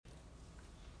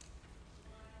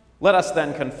Let us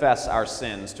then confess our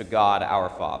sins to God our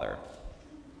Father.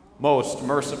 Most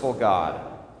merciful God,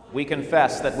 we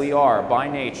confess that we are by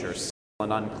nature sinful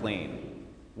and unclean.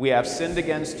 We have sinned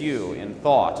against you in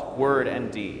thought, word,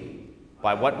 and deed,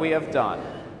 by what we have done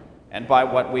and by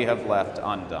what we have left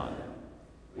undone.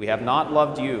 We have not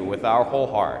loved you with our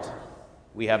whole heart.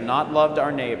 We have not loved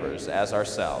our neighbors as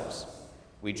ourselves.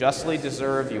 We justly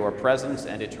deserve your present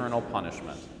and eternal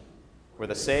punishment. For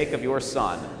the sake of your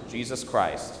Son, Jesus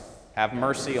Christ, have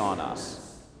mercy on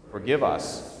us. Forgive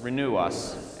us, renew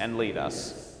us, and lead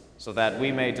us, so that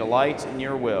we may delight in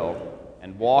your will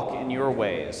and walk in your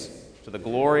ways, to the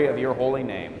glory of your holy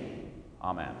name.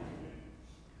 Amen.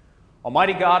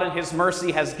 Almighty God in his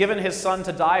mercy has given his Son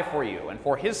to die for you, and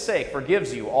for his sake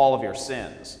forgives you all of your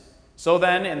sins. So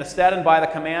then, in the stead and by the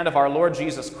command of our Lord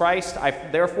Jesus Christ, I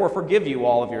therefore forgive you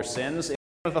all of your sins, in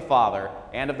the name of the Father,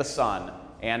 and of the Son,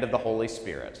 and of the Holy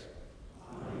Spirit.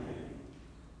 Amen.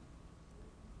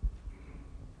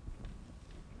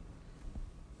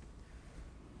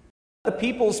 Let the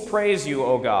peoples praise you,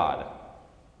 O God.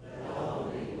 Let all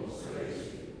the peoples praise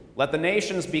you. Let the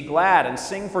nations be glad and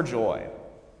sing for joy.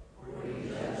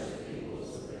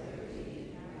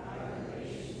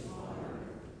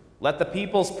 Let the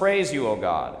peoples praise you, O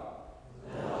God.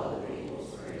 Let all the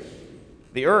peoples praise you.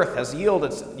 The earth has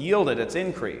yielded its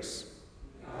increase.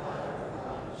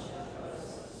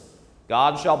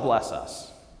 God shall bless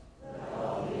us. Let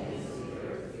all the ends of the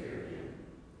earth fear him.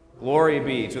 Glory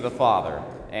be to the Father,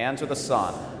 and to the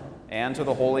Son, and to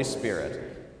the Holy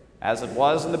Spirit, as it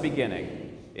was in the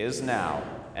beginning, is now,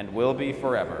 and will be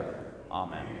forever.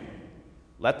 Amen.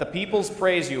 Let the peoples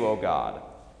praise you, O God.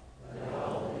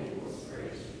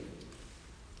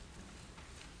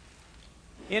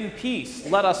 In peace,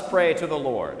 let us pray to the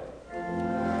Lord.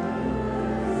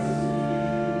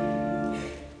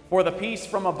 For the peace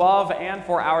from above and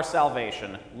for our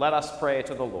salvation, let us pray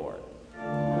to the Lord.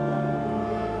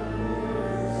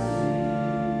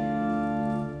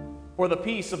 For the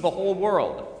peace of the whole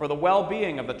world, for the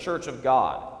well-being of the Church of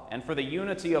God, and for the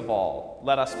unity of all,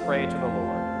 let us pray to the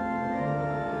Lord.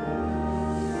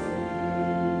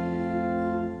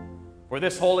 For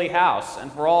this holy house,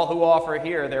 and for all who offer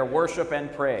here their worship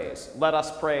and praise, let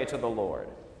us pray to the Lord.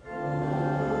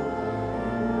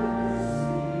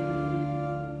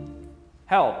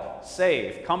 Help,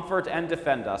 save, comfort, and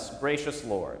defend us, gracious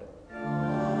Lord.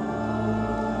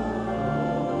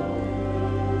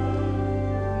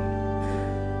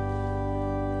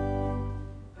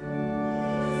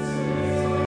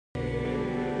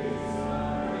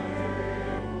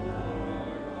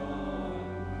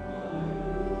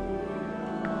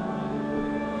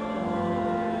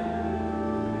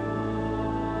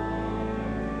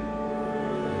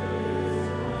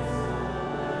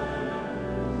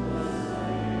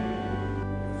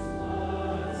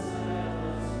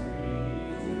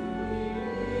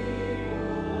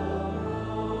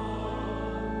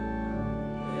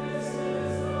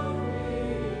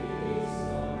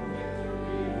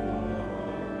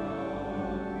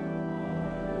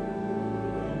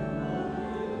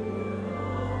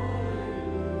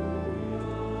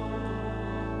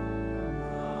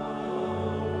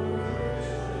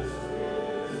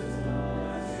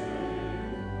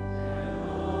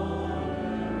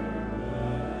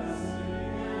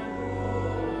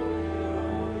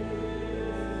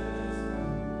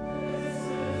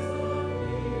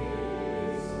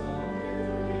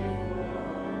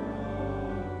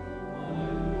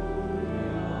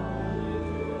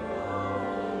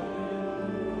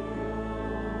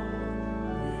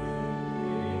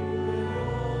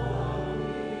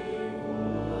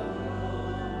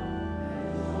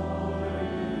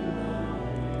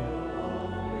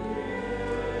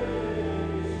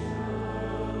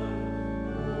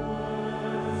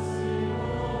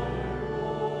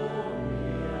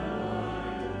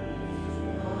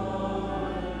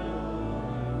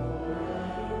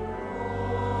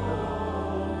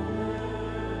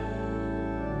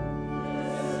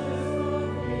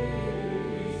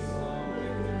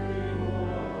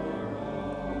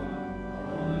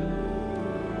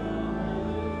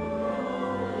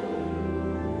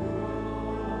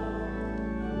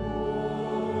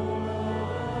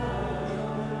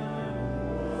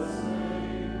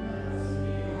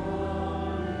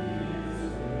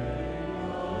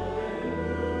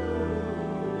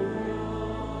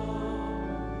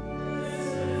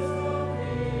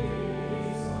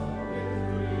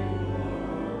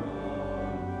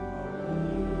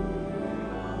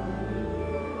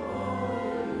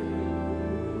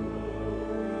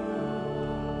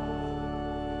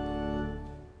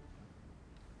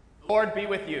 Lord be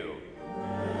with you.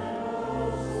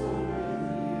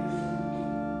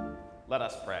 Let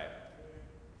us pray.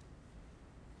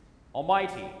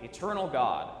 Almighty, eternal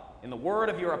God, in the word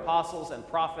of your apostles and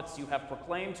prophets you have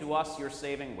proclaimed to us your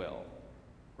saving will.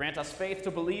 Grant us faith to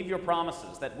believe your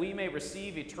promises, that we may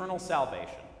receive eternal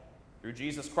salvation. Through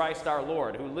Jesus Christ our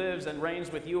Lord, who lives and reigns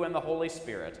with you in the Holy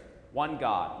Spirit, one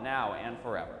God, now and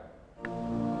forever.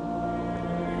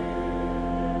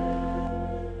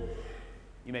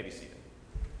 You may be seated.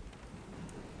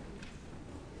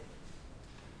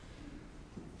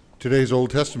 Today's Old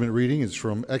Testament reading is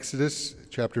from Exodus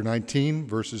chapter 19,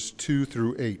 verses 2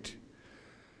 through 8.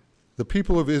 The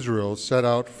people of Israel set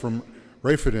out from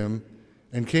Rephidim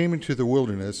and came into the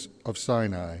wilderness of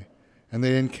Sinai, and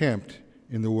they encamped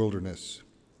in the wilderness.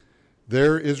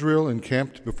 There Israel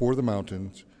encamped before the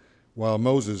mountains, while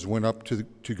Moses went up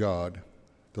to God.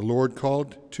 The Lord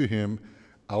called to him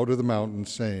out of the mountain,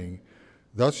 saying,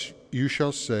 Thus you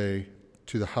shall say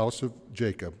to the house of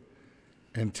Jacob,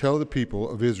 and tell the people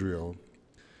of Israel,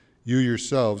 You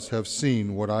yourselves have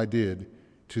seen what I did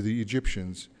to the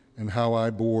Egyptians, and how I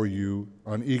bore you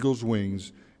on eagle's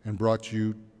wings and brought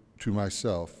you to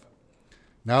myself.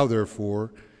 Now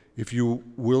therefore, if you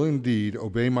will indeed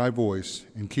obey my voice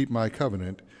and keep my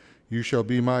covenant, you shall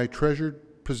be my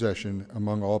treasured possession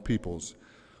among all peoples.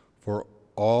 For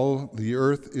all the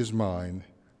earth is mine,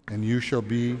 and you shall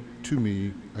be to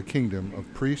me a kingdom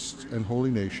of priests and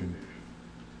holy nation.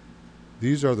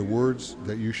 These are the words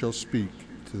that you shall speak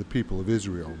to the people of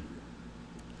Israel.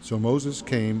 So Moses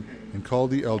came and called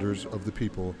the elders of the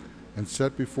people and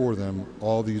set before them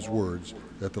all these words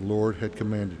that the Lord had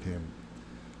commanded him.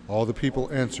 All the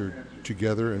people answered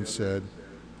together and said,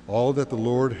 All that the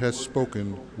Lord has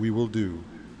spoken we will do.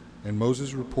 And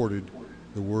Moses reported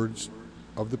the words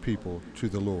of the people to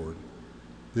the Lord.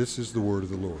 This is the word of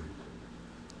the Lord.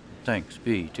 Thanks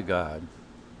be to God.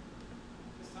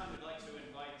 This time we'd like to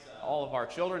invite all of our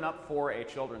children up for a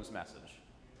children's message.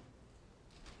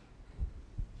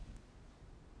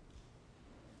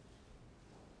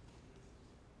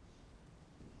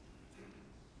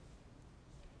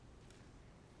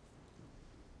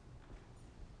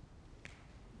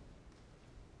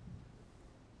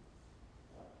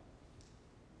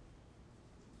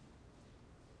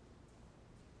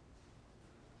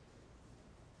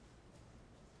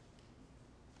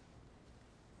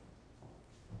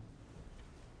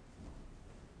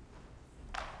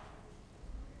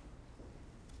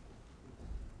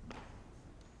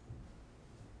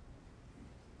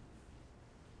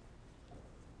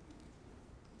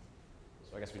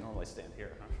 So I guess we normally stand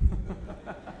here,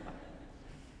 huh?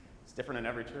 It's different in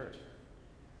every church.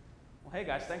 Well, hey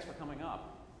guys, thanks for coming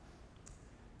up.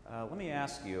 Let me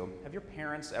ask you, have your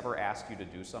parents ever asked you to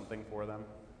do something for them?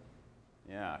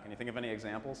 Yeah, can you think of any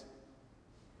examples?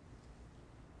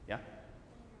 Yeah?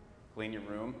 Clean your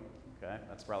room? Okay,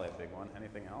 that's probably a big one.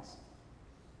 Anything else?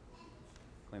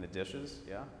 Clean the dishes?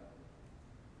 Yeah?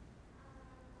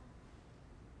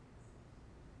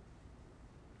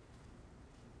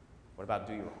 What about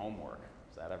do your homework?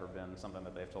 Has that ever been something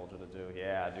that they've told you to do?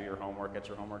 Yeah, do your homework, get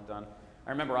your homework done. I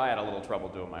remember I had a little trouble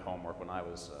doing my homework when I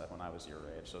was your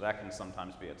age, so that can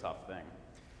sometimes be a tough thing.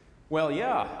 Well,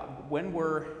 yeah, when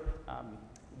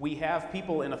we have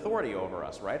people in authority over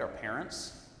us, right? Our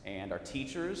parents and our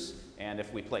teachers, and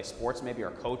if we play sports, maybe our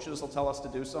coaches will tell us to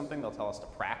do something. They'll tell us to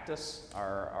practice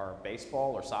our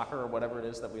baseball or soccer or whatever it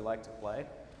is that we like to play.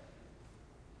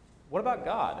 What about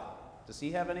God? Does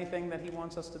he have anything that he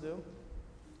wants us to do?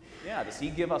 Yeah, does he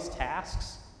give us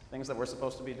tasks, things that we're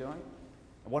supposed to be doing?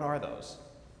 And what are those?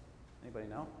 Anybody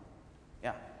know?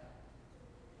 Yeah.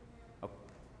 Oh.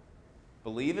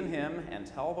 Believe in him and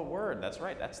tell the word. That's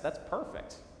right. That's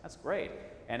perfect. That's great.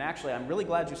 And actually, I'm really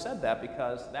glad you said that,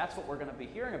 because that's what we're going to be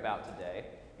hearing about today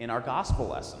in our gospel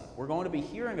lesson. We're going to be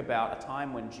hearing about a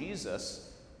time when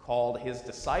Jesus called his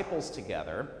disciples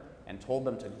together and told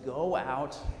them to go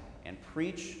out and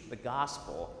preach the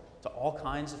gospel to all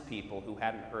kinds of people who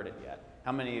hadn't heard it yet.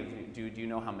 How many of you, do you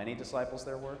know how many disciples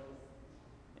there were?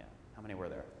 Yeah, how many were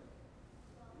there?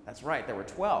 That's right, there were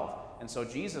 12. And so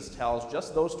Jesus tells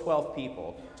just those 12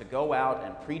 people to go out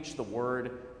and preach the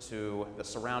word to the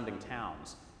surrounding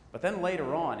towns. But then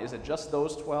later on, is it just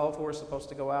those 12 who are supposed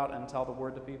to go out and tell the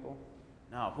word to people?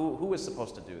 No, who is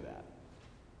supposed to do that?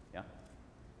 Yeah?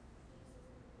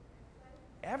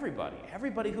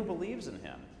 Everybody who believes in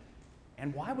him.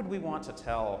 And why would we want to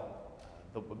tell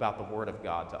about the Word of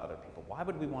God to other people? Why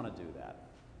would we want to do that?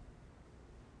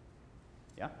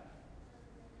 Yeah?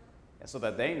 Yeah, so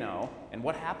that they know. And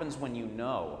what happens when you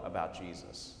know about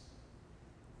Jesus?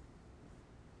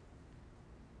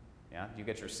 Yeah? Do you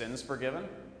get your sins forgiven?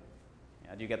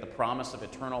 Yeah? Do you get the promise of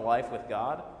eternal life with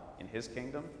God in his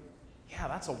kingdom? Yeah,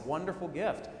 that's a wonderful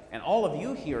gift. And all of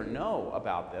you here know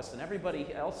about this, and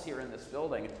everybody else here in this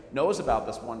building knows about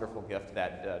this wonderful gift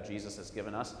that Jesus has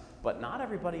given us, but not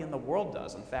everybody in the world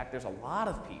does. In fact, there's a lot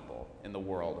of people in the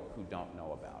world who don't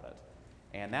know about it.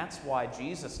 And that's why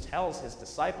Jesus tells his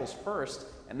disciples first,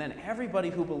 and then everybody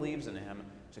who believes in him,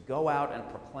 to go out and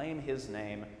proclaim his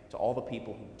name to all the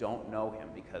people who don't know him,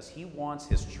 because he wants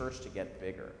his church to get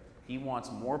bigger. He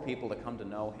wants more people to come to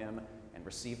know him and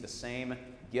receive the same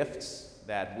gifts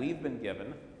that we've been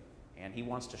given, and he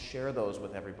wants to share those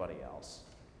with everybody else.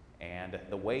 And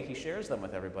the way he shares them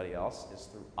with everybody else is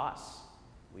through us.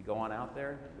 We go on out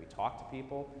there, and we talk to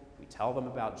people, we tell them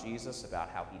about Jesus, about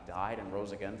how he died and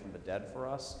rose again from the dead for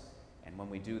us. And when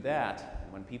we do that,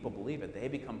 and when people believe it, they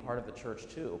become part of the church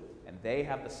too, and they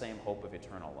have the same hope of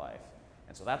eternal life.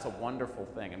 And so that's a wonderful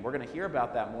thing. And we're going to hear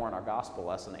about that more in our gospel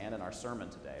lesson and in our sermon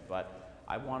today. But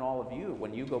I want all of you,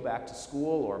 when you go back to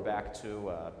school or back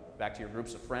to your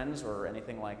groups of friends or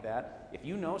anything like that, if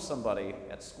you know somebody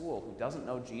at school who doesn't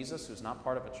know Jesus, who's not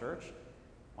part of a church,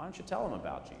 why don't you tell them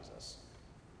about Jesus?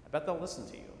 I bet they'll listen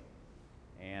to you.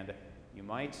 And you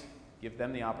might give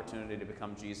them the opportunity to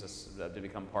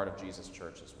become part of Jesus'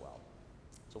 church as well.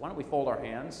 So why don't we fold our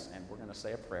hands, and we're going to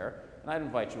say a prayer, and I'd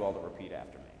invite you all to repeat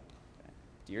after me. Okay?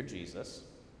 Dear Jesus,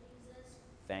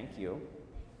 thank you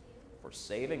for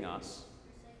saving us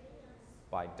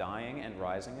by dying and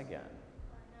rising again.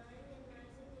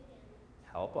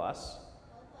 Help us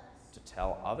to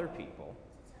tell other people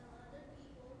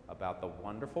about the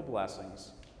wonderful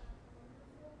blessings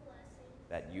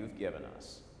that you've given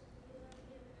us.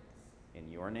 In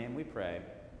your name we pray.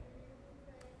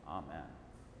 Amen.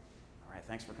 All right,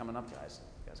 thanks for coming up, guys.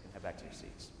 You guys can head back to your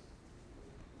seats.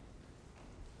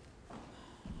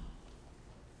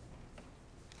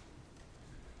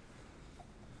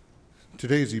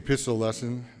 Today's epistle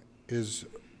lesson is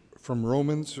from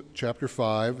Romans chapter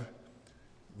 5,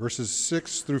 verses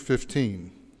 6 through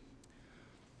 15.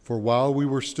 For while we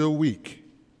were still weak,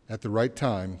 at the right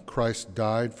time, Christ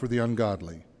died for the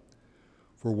ungodly.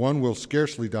 For one will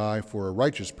scarcely die for a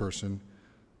righteous person,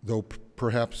 though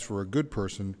perhaps for a good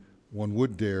person one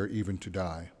would dare even to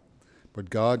die. But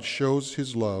God shows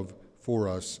his love for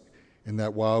us in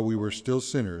that while we were still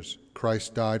sinners,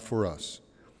 Christ died for us.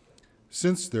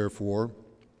 Since, therefore,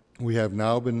 we have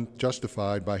now been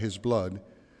justified by his blood,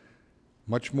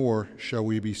 much more shall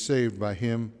we be saved by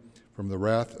him from the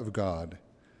wrath of God.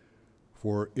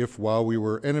 For if while we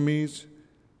were enemies,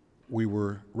 we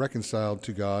were reconciled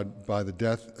to God by the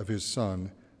death of his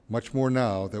Son, much more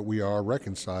now that we are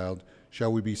reconciled,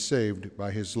 shall we be saved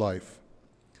by his life.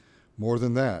 More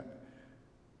than that,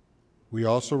 we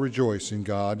also rejoice in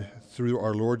God through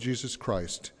our Lord Jesus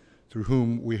Christ, through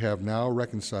whom we have now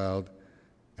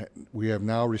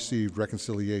received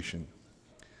reconciliation.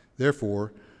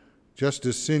 Therefore, just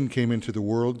as sin came into the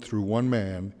world through one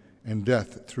man, and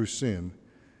death through sin,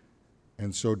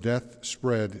 and so death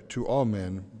spread to all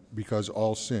men because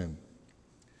all sin.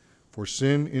 For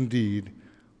sin indeed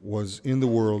was in the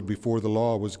world before the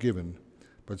law was given,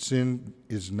 but sin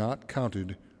is not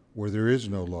counted where there is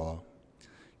no law.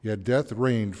 Yet death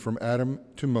reigned from Adam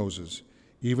to Moses,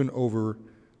 even over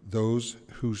those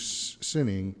whose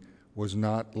sinning was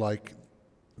not like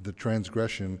the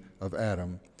transgression of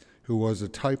Adam, who was a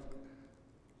type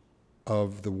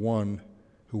of the one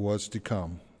who was to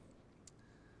come.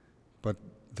 But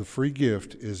the free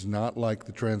gift is not like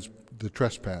the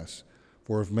trespass.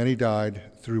 For if many died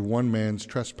through one man's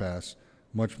trespass,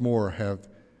 much more have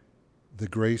the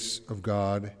grace of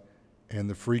God and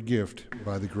the free gift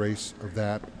by the grace of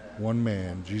that one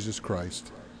man, Jesus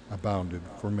Christ, abounded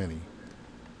for many.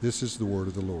 This is the word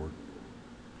of the Lord.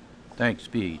 Thanks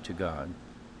be to God.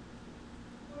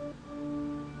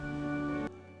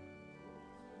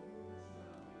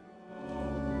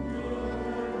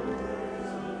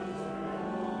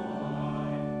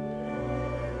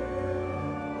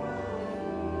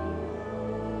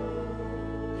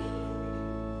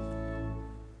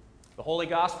 The Holy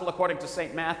Gospel according to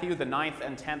St. Matthew, the 9th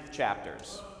and 10th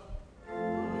chapters.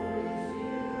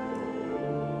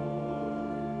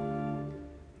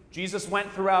 Jesus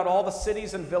went throughout all the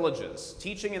cities and villages,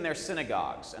 teaching in their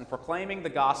synagogues and proclaiming the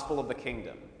gospel of the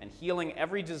kingdom and healing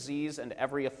every disease and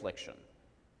every affliction.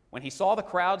 When he saw the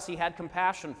crowds, he had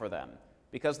compassion for them,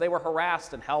 because they were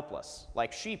harassed and helpless,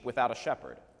 like sheep without a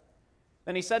shepherd.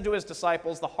 Then he said to his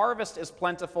disciples, "The harvest is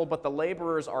plentiful, but the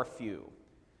laborers are few.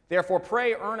 Therefore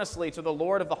pray earnestly to the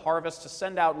Lord of the harvest to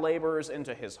send out laborers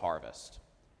into his harvest."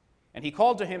 And he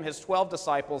called to him his 12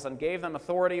 disciples and gave them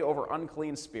authority over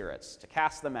unclean spirits, to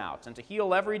cast them out, and to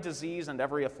heal every disease and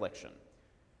every affliction.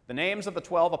 The names of the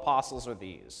 12 apostles are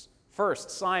these: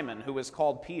 first, Simon, who is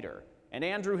called Peter, and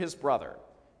Andrew his brother,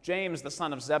 James the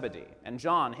son of Zebedee, and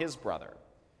John his brother,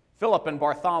 Philip and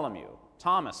Bartholomew,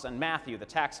 Thomas and Matthew the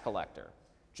tax collector,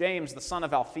 James the son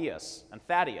of Alphaeus, and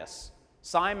Thaddeus,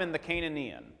 Simon the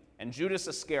Cananean, and Judas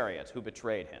Iscariot, who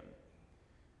betrayed him.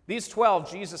 These 12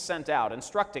 Jesus sent out,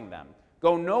 instructing them,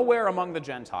 "Go nowhere among the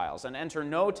Gentiles, and enter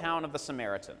no town of the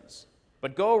Samaritans,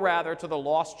 but go rather to the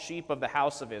lost sheep of the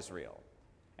house of Israel.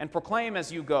 And proclaim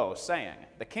as you go, saying,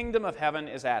 'The kingdom of heaven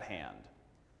is at hand.'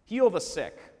 Heal the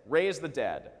sick, raise the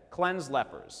dead, cleanse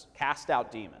lepers, cast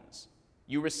out demons.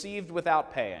 You received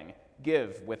without paying,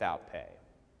 give without pay."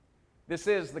 This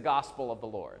is the gospel of the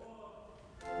Lord.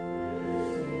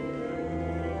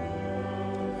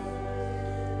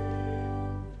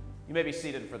 You may be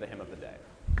seated for the hymn of the day.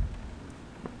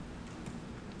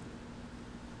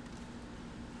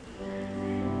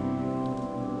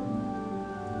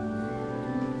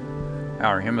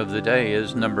 Our hymn of the day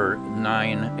is number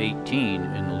 918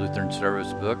 in the Lutheran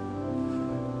service book.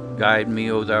 Guide me,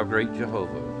 O thou great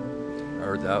Jehovah,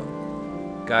 or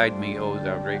guide me, O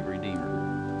thou great Redeemer.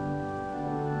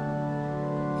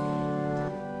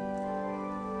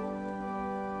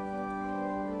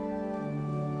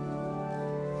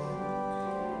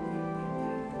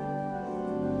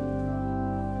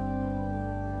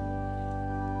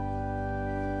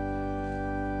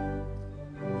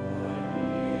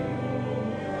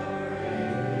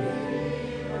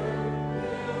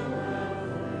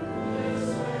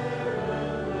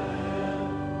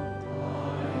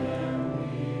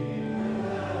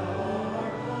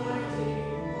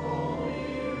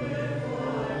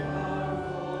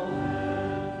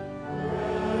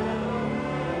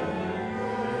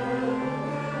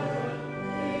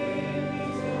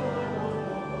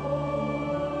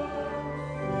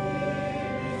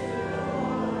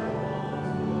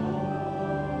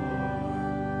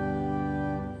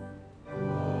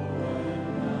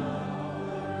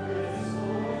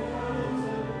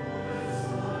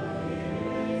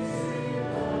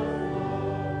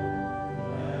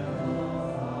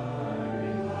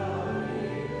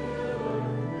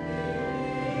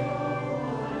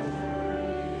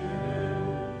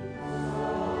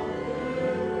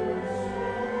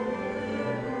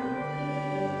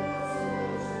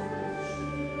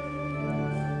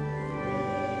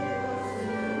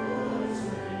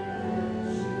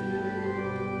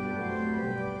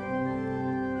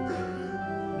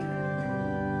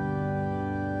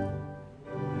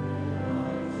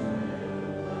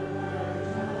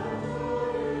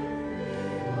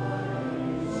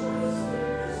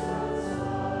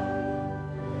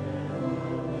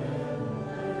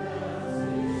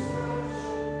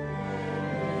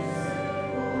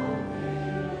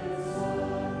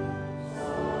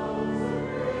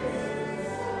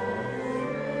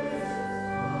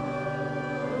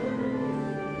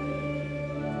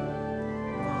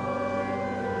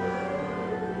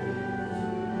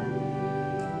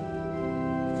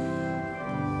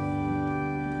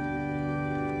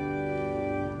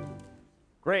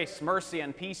 Grace, mercy,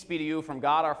 and peace be to you from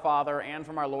God our Father and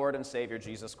from our Lord and Savior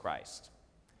Jesus Christ.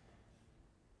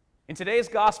 In today's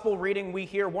gospel reading, we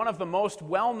hear one of the most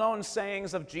well-known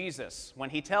sayings of Jesus when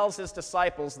he tells his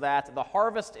disciples that the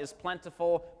harvest is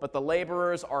plentiful, but the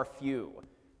laborers are few.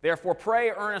 Therefore, pray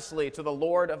earnestly to the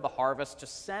Lord of the harvest to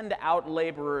send out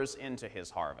laborers into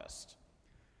his harvest.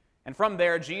 And from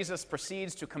there, Jesus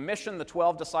proceeds to commission the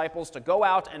 12 disciples to go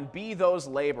out and be those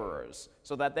laborers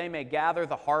so that they may gather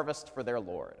the harvest for their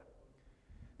Lord.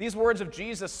 These words of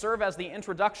Jesus serve as the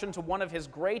introduction to one of his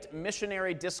great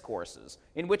missionary discourses,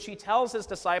 in which he tells his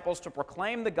disciples to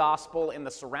proclaim the gospel in the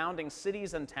surrounding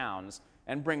cities and towns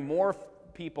and bring more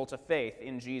people to faith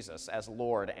in Jesus as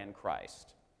Lord and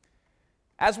Christ.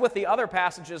 As with the other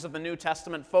passages of the New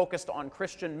Testament focused on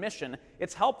Christian mission,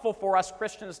 it's helpful for us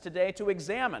Christians today to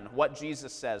examine what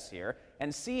Jesus says here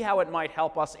and see how it might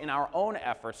help us in our own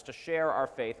efforts to share our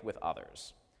faith with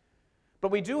others. But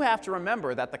we do have to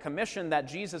remember that the commission that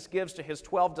Jesus gives to his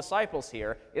 12 disciples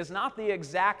here is not the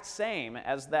exact same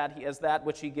as that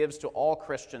which he gives to all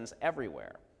Christians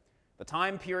everywhere. The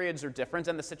time periods are different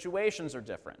and the situations are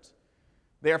different.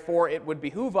 Therefore, it would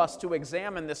behoove us to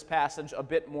examine this passage a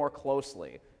bit more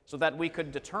closely so that we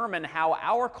could determine how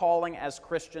our calling as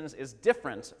Christians is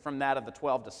different from that of the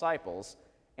 12 disciples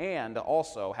and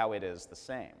also how it is the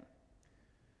same.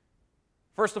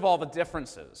 First of all, the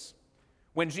differences.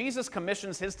 When Jesus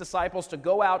commissions his disciples to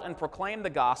go out and proclaim the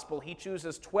gospel, he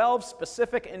chooses 12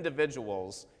 specific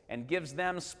individuals and gives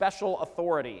them special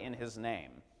authority in his name.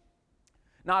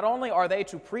 Not only are they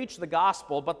to preach the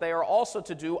gospel, but they are also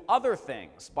to do other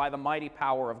things by the mighty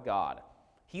power of God: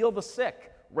 heal the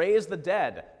sick, raise the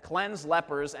dead, cleanse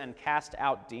lepers, and cast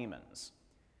out demons.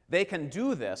 They can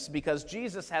do this because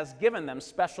Jesus has given them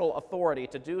special authority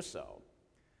to do so.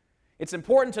 It's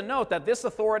important to note that this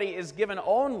authority is given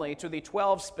only to the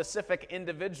 12 specific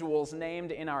individuals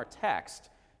named in our text.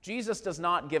 Jesus does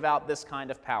not give out this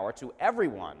kind of power to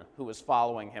everyone who is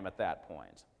following him at that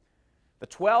point. The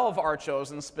 12 are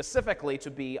chosen specifically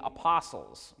to be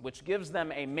apostles, which gives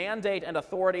them a mandate and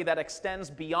authority that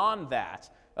extends beyond that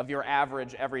of your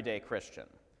average everyday Christian.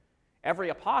 Every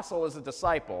apostle is a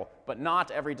disciple, but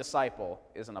not every disciple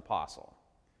is an apostle.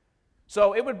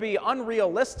 So it would be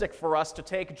unrealistic for us to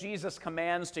take Jesus'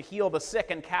 commands to heal the sick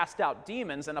and cast out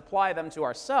demons and apply them to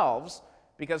ourselves,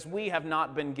 because we have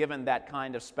not been given that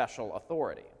kind of special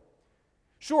authority.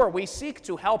 Sure, we seek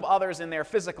to help others in their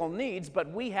physical needs,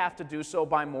 but we have to do so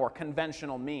by more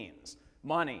conventional means: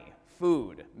 money,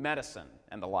 food, medicine,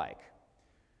 and the like.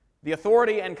 The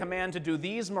authority and command to do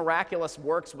these miraculous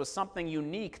works was something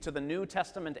unique to the New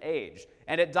Testament age,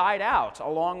 and it died out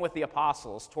along with the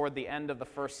apostles toward the end of the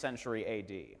 1st century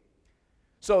A.D.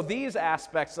 So these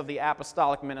aspects of the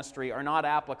apostolic ministry are not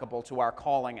applicable to our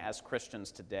calling as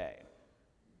Christians today.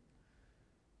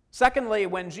 Secondly,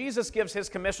 when Jesus gives his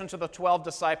commission to the 12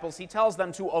 disciples, he tells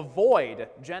them to avoid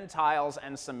Gentiles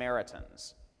and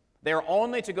Samaritans. They are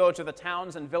only to go to the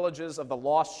towns and villages of the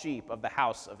lost sheep of the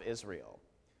house of Israel.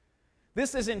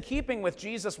 This is in keeping with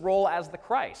Jesus' role as the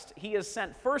Christ. He is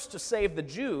sent first to save the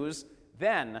Jews,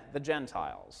 then the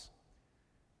Gentiles.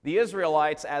 The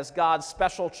Israelites, as God's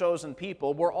special chosen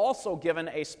people, were also given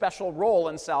a special role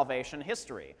in salvation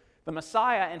history. The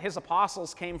Messiah and his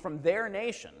apostles came from their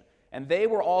nation, and they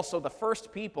were also the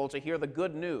first people to hear the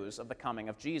good news of the coming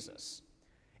of Jesus.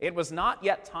 It was not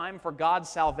yet time for God's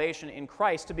salvation in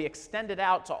Christ to be extended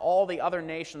out to all the other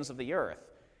nations of the earth.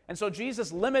 And so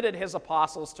Jesus limited his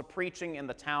apostles to preaching in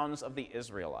the towns of the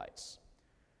Israelites.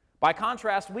 By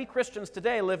contrast, we Christians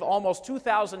today live almost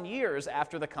 2,000 years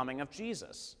after the coming of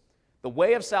Jesus. The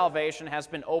way of salvation has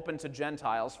been open to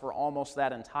Gentiles for almost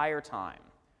that entire time.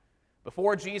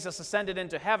 Before Jesus ascended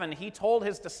into heaven, he told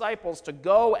his disciples to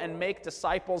go and make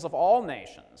disciples of all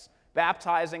nations,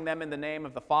 baptizing them in the name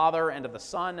of the Father and of the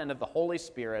Son and of the Holy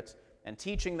Spirit, and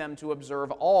teaching them to observe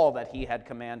all that he had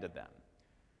commanded them.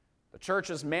 The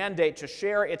church's mandate to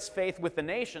share its faith with the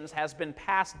nations has been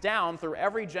passed down through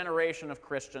every generation of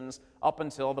Christians up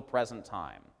until the present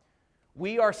time.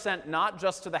 We are sent not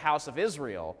just to the house of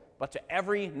Israel, but to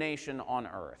every nation on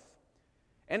earth.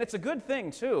 And it's a good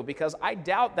thing, too, because I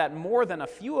doubt that more than a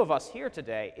few of us here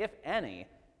today, if any,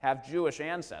 have Jewish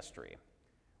ancestry.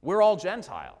 We're all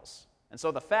Gentiles. And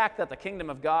so the fact that the kingdom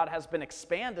of God has been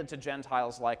expanded to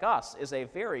Gentiles like us is a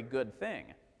very good thing.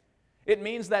 It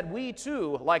means that we,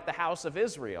 too, like the house of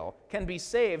Israel, can be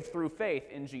saved through faith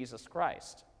in Jesus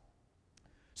Christ.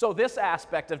 So this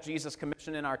aspect of Jesus'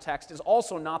 commission in our text is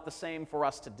also not the same for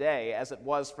us today as it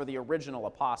was for the original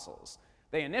apostles.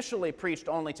 They initially preached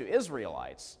only to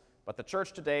Israelites, but the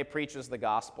church today preaches the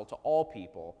gospel to all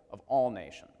people of all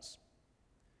nations.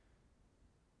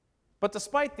 But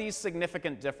despite these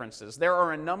significant differences, there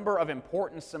are a number of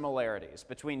important similarities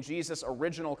between Jesus'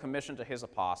 original commission to his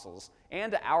apostles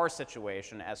and our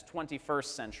situation as 21st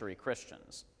century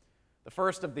Christians. The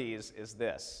first of these is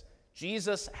this: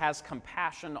 Jesus has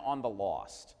compassion on the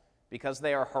lost because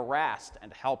they are harassed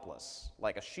and helpless,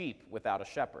 like a sheep without a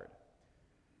shepherd.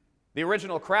 The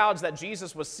original crowds that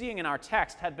Jesus was seeing in our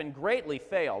text had been greatly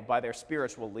failed by their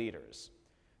spiritual leaders.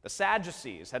 The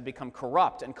Sadducees had become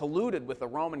corrupt and colluded with the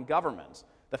Roman government.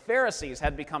 The Pharisees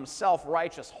had become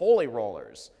self-righteous holy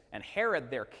rollers, and Herod,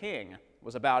 their king,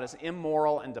 was about as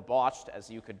immoral and debauched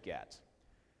as you could get.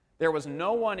 There was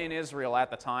no one in Israel at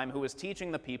the time who was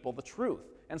teaching the people the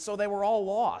truth, and so they were all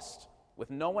lost, with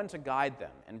no one to guide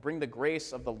them and bring the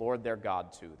grace of the Lord their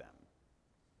God to them.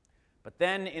 But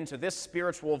then into this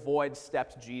spiritual void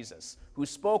stepped Jesus, who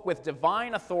spoke with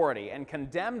divine authority and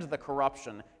condemned the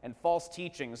corruption and false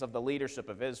teachings of the leadership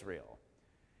of Israel.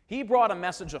 He brought a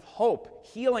message of hope,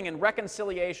 healing, and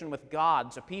reconciliation with God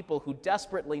to people who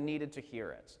desperately needed to hear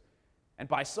it. And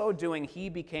by so doing, he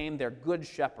became their good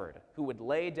shepherd who would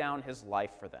lay down his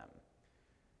life for them.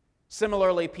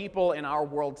 Similarly, people in our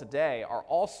world today are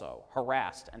also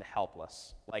harassed and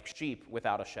helpless, like sheep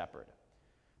without a shepherd.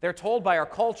 They're told by our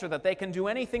culture that they can do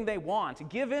anything they want,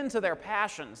 give in to their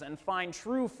passions, and find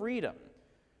true freedom.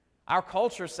 Our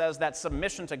culture says that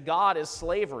submission to God is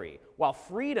slavery, while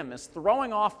freedom is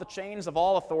throwing off the chains of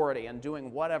all authority and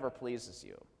doing whatever pleases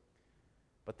you.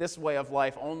 But this way of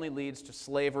life only leads to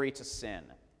slavery to sin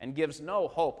and gives no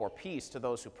hope or peace to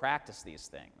those who practice these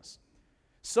things.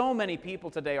 So many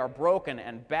people today are broken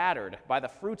and battered by the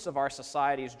fruits of our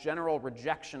society's general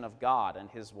rejection of God and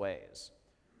his ways.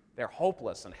 They're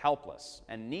hopeless and helpless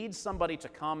and need somebody to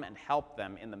come and help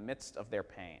them in the midst of their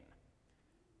pain.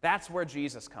 That's where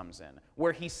Jesus comes in,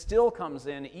 where he still comes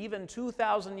in even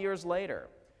 2,000 years later.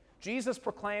 Jesus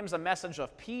proclaims a message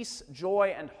of peace,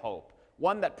 joy, and hope,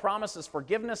 one that promises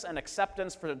forgiveness and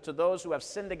acceptance to those who have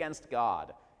sinned against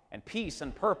God, and peace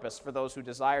and purpose for those who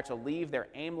desire to leave their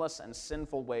aimless and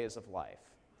sinful ways of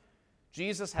life.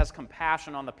 Jesus has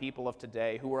compassion on the people of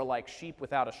today who are like sheep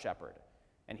without a shepherd,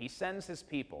 and he sends his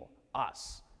people,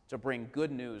 us, to bring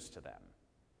good news to them.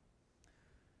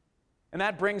 And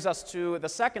that brings us to the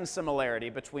second similarity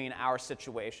between our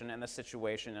situation and the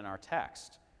situation in our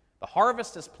text. The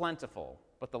harvest is plentiful,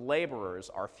 but the laborers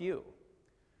are few.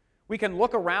 We can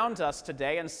look around us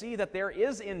today and see that there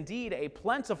is indeed a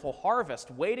plentiful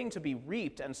harvest waiting to be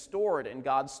reaped and stored in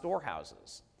God's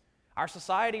storehouses. Our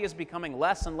society is becoming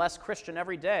less and less Christian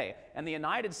every day, and the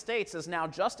United States is now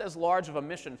just as large of a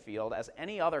mission field as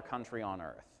any other country on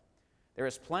earth. There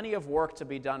is plenty of work to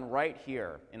be done right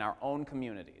here in our own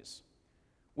communities.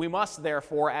 We must,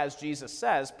 therefore, as Jesus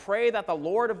says, pray that the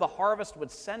Lord of the harvest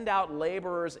would send out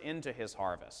laborers into his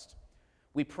harvest.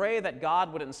 We pray that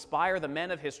God would inspire the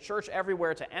men of his church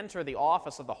everywhere to enter the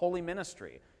office of the holy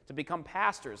ministry, to become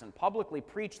pastors and publicly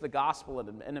preach the gospel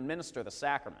and administer the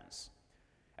sacraments.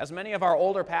 As many of our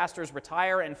older pastors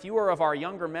retire and fewer of our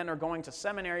younger men are going to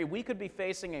seminary, we could be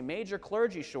facing a major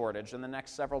clergy shortage in the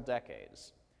next several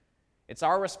decades. It's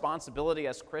our responsibility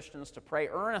as Christians to pray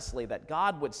earnestly that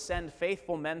God would send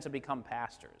faithful men to become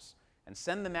pastors and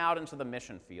send them out into the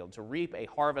mission field to reap a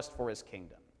harvest for his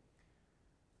kingdom.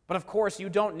 But of course, you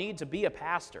don't need to be a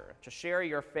pastor to share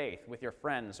your faith with your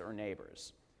friends or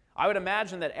neighbors. I would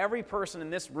imagine that every person in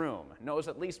this room knows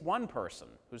at least one person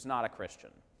who's not a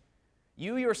Christian.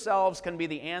 You yourselves can be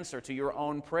the answer to your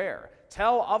own prayer.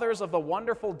 Tell others of the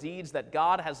wonderful deeds that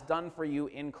God has done for you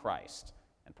in Christ,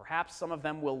 and perhaps some of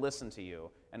them will listen to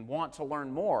you and want to learn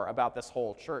more about this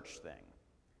whole church thing.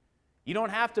 You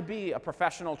don't have to be a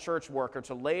professional church worker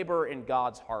to labor in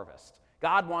God's harvest.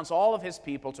 God wants all of his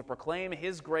people to proclaim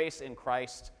his grace in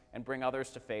Christ and bring others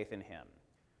to faith in him.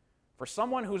 For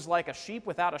someone who's like a sheep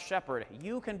without a shepherd,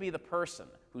 you can be the person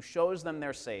who shows them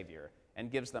their Savior and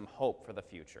gives them hope for the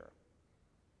future.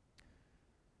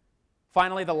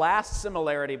 Finally, the last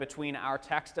similarity between our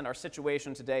text and our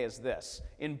situation today is this.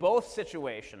 In both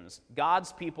situations,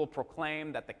 God's people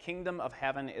proclaim that the kingdom of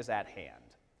heaven is at hand.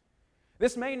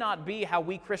 This may not be how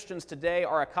we Christians today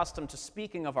are accustomed to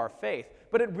speaking of our faith,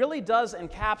 but it really does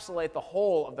encapsulate the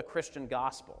whole of the Christian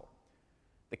gospel.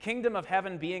 The kingdom of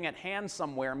heaven being at hand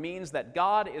somewhere means that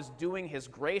God is doing his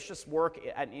gracious work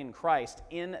in Christ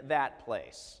in that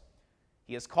place.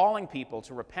 He is calling people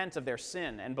to repent of their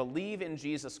sin and believe in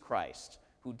Jesus Christ,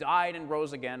 who died and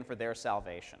rose again for their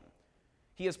salvation.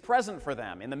 He is present for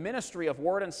them in the ministry of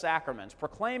word and sacrament,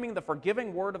 proclaiming the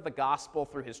forgiving word of the gospel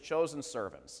through his chosen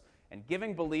servants, and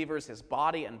giving believers his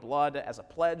body and blood as a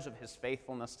pledge of his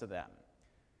faithfulness to them.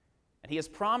 And he is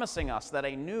promising us that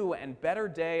a new and better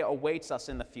day awaits us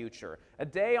in the future, a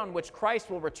day on which Christ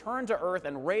will return to earth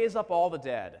and raise up all the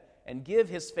dead, and give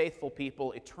his faithful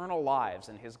people eternal lives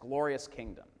in his glorious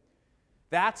kingdom.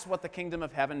 That's what the kingdom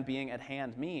of heaven being at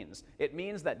hand means. It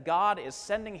means that God is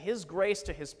sending his grace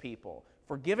to his people,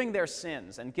 forgiving their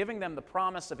sins and giving them the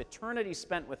promise of eternity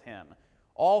spent with him,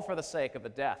 all for the sake of the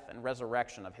death and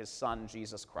resurrection of his Son,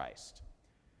 Jesus Christ.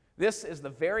 This is the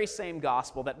very same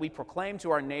gospel that we proclaim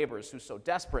to our neighbors who so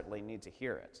desperately need to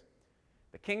hear it.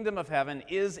 The kingdom of heaven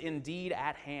is indeed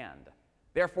at hand.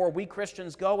 Therefore, we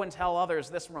Christians go and tell others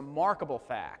this remarkable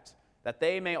fact, that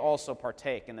they may also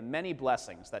partake in the many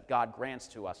blessings that God grants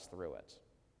to us through it.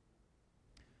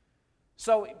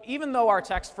 So, even though our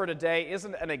text for today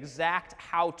isn't an exact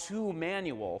how-to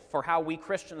manual for how we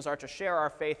Christians are to share our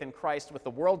faith in Christ with the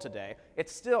world today, it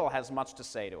still has much to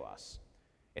say to us.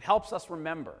 It helps us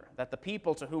remember that the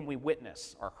people to whom we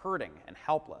witness are hurting and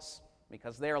helpless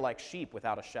because they are like sheep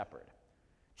without a shepherd.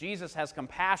 Jesus has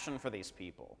compassion for these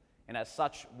people, and as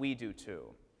such, we do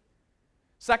too.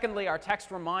 Secondly, our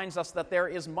text reminds us that there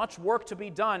is much work to be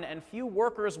done and few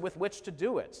workers with which to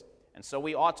do it, and so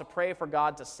we ought to pray for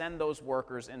God to send those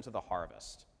workers into the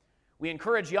harvest. We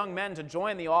encourage young men to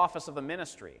join the office of the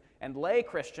ministry, and lay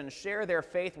Christians share their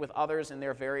faith with others in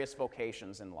their various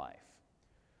vocations in life.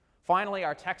 Finally,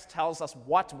 our text tells us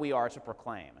what we are to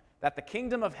proclaim, that the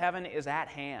kingdom of heaven is at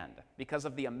hand because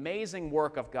of the amazing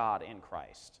work of God in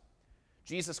Christ.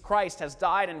 Jesus Christ has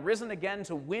died and risen again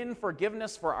to win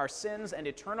forgiveness for our sins and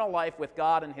eternal life with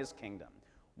God in his kingdom.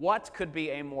 What could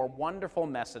be a more wonderful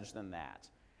message than that?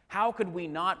 How could we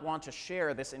not want to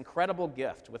share this incredible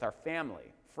gift with our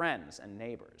family, friends, and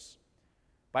neighbors?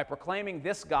 By proclaiming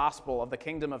this gospel of the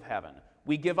kingdom of heaven,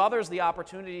 we give others the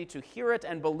opportunity to hear it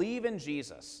and believe in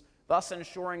Jesus, thus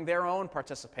ensuring their own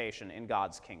participation in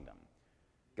God's kingdom.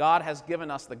 God has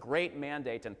given us the great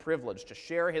mandate and privilege to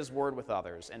share his word with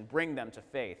others and bring them to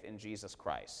faith in Jesus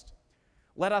Christ.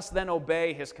 Let us then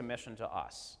obey his commission to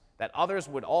us, that others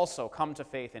would also come to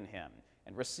faith in him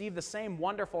and receive the same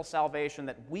wonderful salvation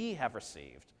that we have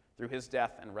received through his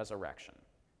death and resurrection.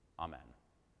 Amen.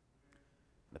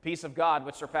 The peace of God,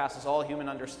 which surpasses all human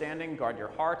understanding, guard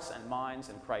your hearts and minds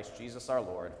in Christ Jesus our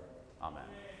Lord. Amen.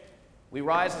 We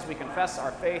rise as we confess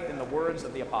our faith in the words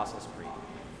of the Apostles' Creed.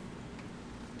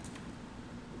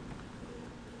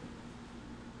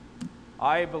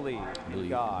 I believe in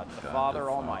God, the Father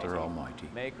Almighty,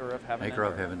 maker of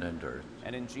heaven and earth,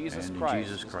 and in Jesus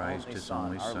Christ, his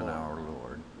only Son, our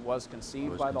Lord, who was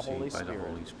conceived by the Holy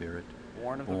Spirit,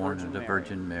 born of the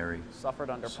Virgin Mary,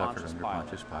 suffered under Pontius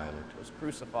Pilate, was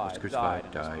crucified, died,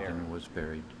 and was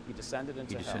buried. He descended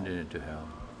into hell.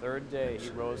 The third day he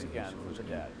rose again from the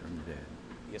dead.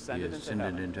 He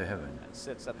ascended into heaven and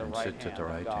sits at the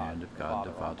right hand of God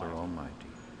the Father Almighty.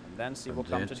 And thence he will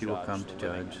come to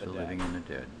judge the living and the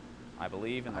dead. I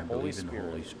believe in the Holy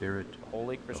Spirit, the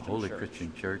Holy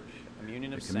Christian Church, the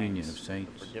communion of saints,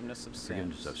 the forgiveness of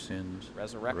sins,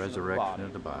 resurrection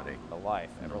of the body, the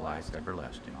life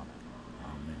everlasting.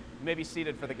 Amen. You may be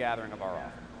seated for the gathering of our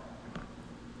offering.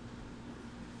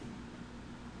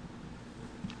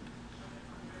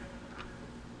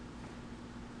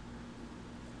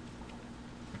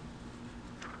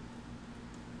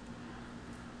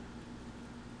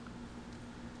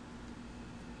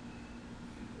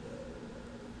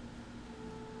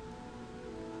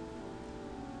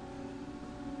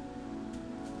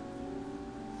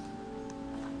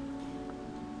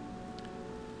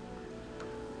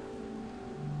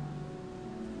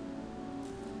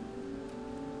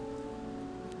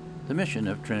 The mission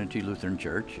of Trinity Lutheran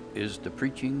Church is the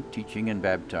preaching, teaching, and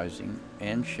baptizing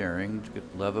and sharing the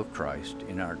love of Christ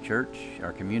in our church,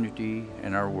 our community,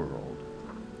 and our world.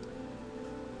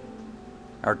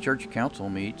 Our church council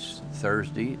meets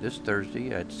this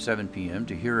Thursday at 7 p.m.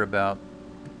 to hear about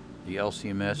the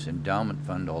LCMS Endowment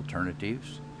Fund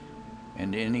alternatives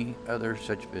and any other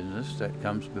such business that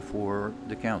comes before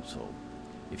the council.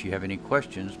 If you have any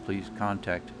questions, please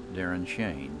contact Darren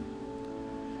Shane.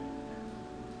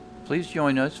 Please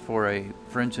join us for a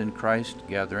Friends in Christ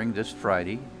gathering this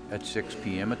Friday at 6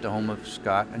 p.m. at the home of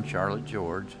Scott and Charlotte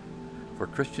George for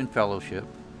Christian fellowship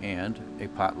and a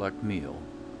potluck meal.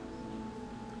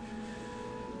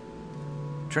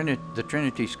 The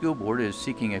Trinity School Board is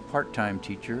seeking a part-time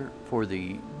teacher for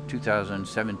the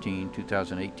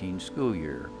 2017-2018 school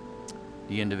year.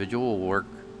 The individual will work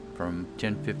from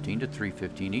 10:15 to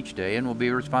 3:15 each day and will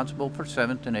be responsible for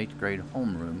 7th and 8th grade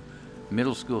homeroom,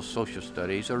 middle school social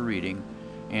studies or reading,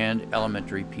 and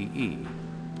elementary PE.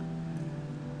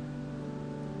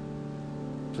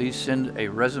 Please send a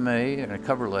resume and a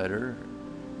cover letter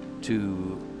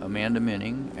to Amanda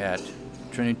Minning at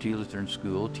Trinity Lutheran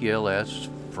School, TLS,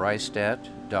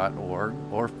 Freistatt.org,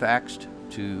 or faxed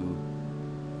to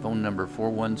phone number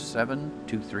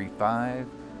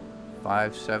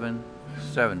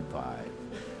 417-235-5775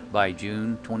 by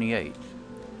June 28th.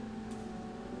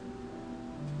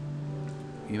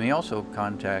 You may also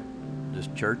contact this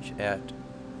church at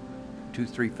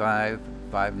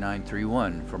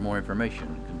 235-5931 for more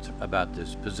information about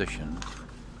this position.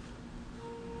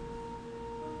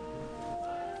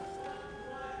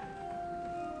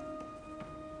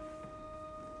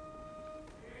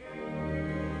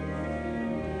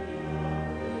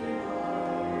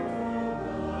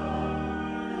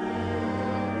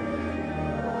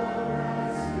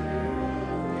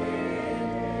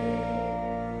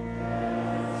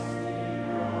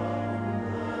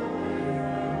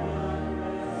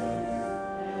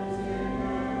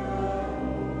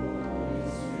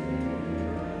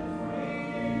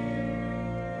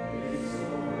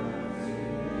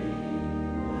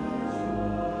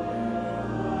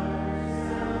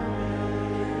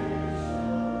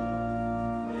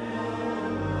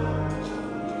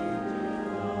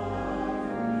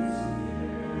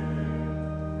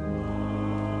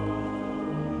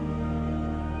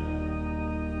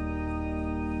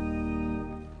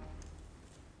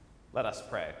 Let us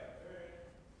pray.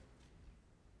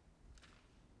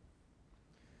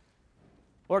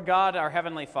 Lord God, our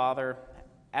Heavenly Father,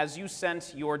 as you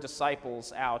sent your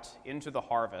disciples out into the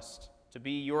harvest to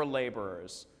be your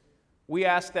laborers, we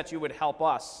ask that you would help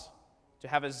us to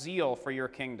have a zeal for your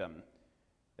kingdom,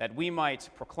 that we might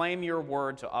proclaim your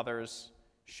word to others,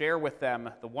 share with them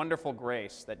the wonderful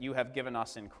grace that you have given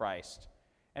us in Christ,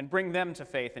 and bring them to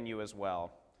faith in you as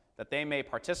well, that they may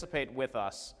participate with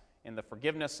us in the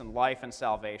forgiveness and life and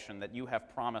salvation that you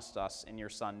have promised us in your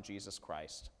Son, Jesus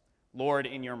Christ. Lord,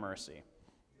 in your mercy.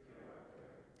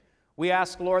 We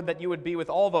ask, Lord, that you would be with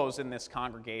all those in this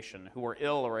congregation who are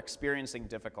ill or experiencing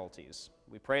difficulties.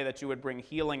 We pray that you would bring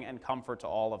healing and comfort to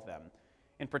all of them.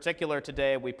 In particular,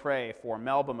 today we pray for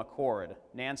Melba McCord,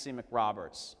 Nancy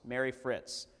McRoberts, Mary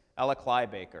Fritz, Ella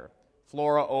Clybaker,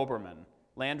 Flora Oberman,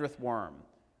 Landreth Worm,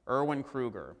 Erwin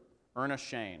Kruger, Erna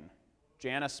Shane,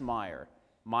 Janice Meyer,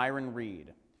 Myron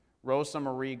Reed, Rosa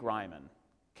Marie Greiman,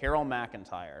 Carol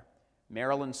McIntyre,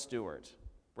 Marilyn Stewart,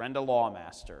 Brenda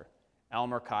Lawmaster,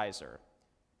 Elmer Kaiser,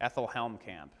 Ethel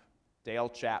Helmkamp, Dale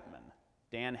Chapman,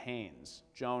 Dan Haynes,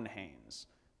 Joan Haynes,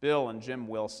 Bill and Jim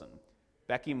Wilson,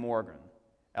 Becky Morgan,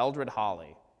 Eldred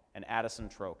Holly, and Addison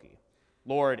Trokey.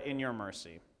 Lord, in your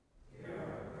mercy.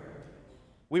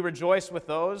 We rejoice with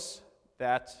those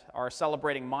that are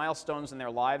celebrating milestones in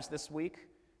their lives this week.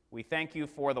 We thank you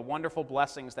for the wonderful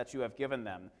blessings that you have given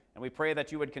them, and we pray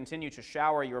that you would continue to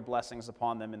shower your blessings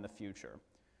upon them in the future.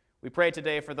 We pray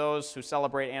today for those who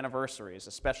celebrate anniversaries,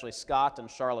 especially Scott and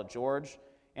Charlotte George,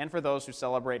 and for those who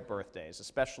celebrate birthdays,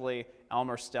 especially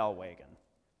Elmer Stellwagen.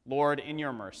 Lord, in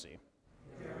your mercy.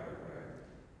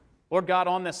 Lord God,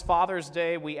 on this Father's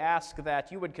Day, we ask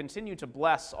that you would continue to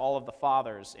bless all of the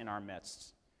fathers in our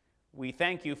midst. We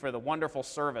thank you for the wonderful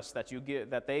service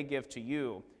that they give to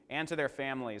you and to their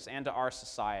families and to our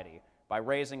society by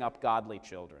raising up godly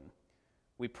children.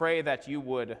 We pray that you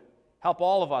would help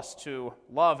all of us to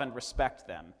love and respect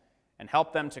them and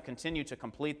help them to continue to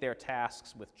complete their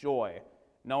tasks with joy,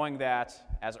 knowing that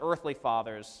as earthly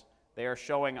fathers, they are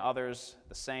showing others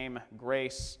the same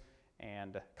grace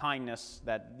and kindness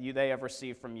that they have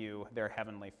received from you, their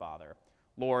heavenly Father.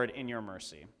 Lord, in your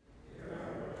mercy.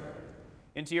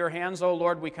 Into your hands, O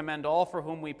Lord, we commend all for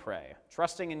whom we pray,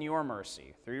 trusting in your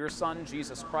mercy, through your Son,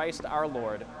 Jesus Christ, our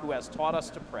Lord, who has taught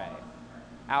us to pray.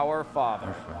 Our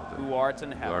Father, who art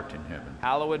in heaven,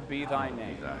 hallowed be thy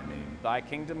name. Thy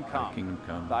kingdom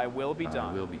come, thy will be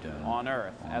done, on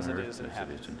earth as it is in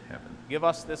heaven. Give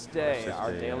us this day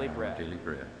our daily bread,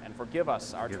 and forgive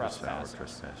us our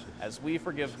trespasses, as we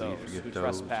forgive those who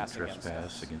trespass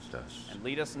against us. And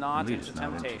lead us not into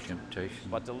temptation,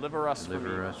 but deliver us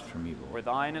from evil. For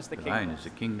thine is the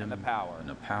kingdom, and the power,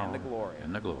 and the glory,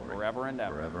 forever and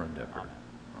ever.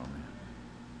 Amen.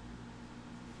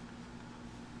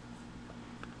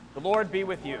 The Lord be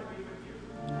with you.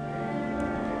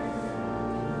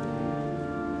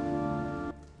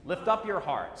 Lift up your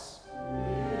hearts.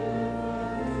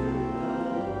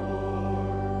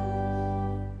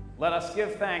 Let us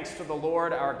give thanks to the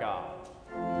Lord our God.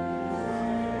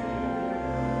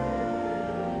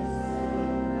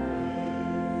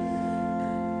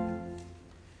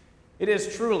 It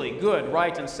is truly good,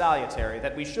 right, and salutary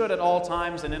that we should at all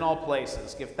times and in all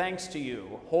places give thanks to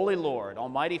you, Holy Lord,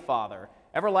 Almighty Father,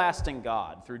 everlasting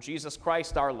God, through Jesus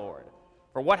Christ our Lord.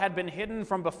 For what had been hidden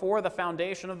from before the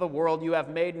foundation of the world you have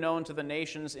made known to the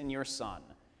nations in your Son.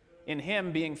 In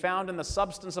him, being found in the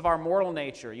substance of our mortal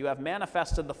nature, you have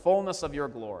manifested the fullness of your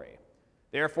glory.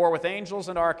 Therefore, with angels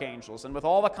and archangels, and with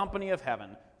all the company of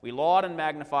heaven, we laud and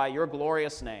magnify your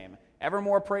glorious name,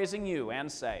 evermore praising you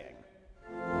and saying,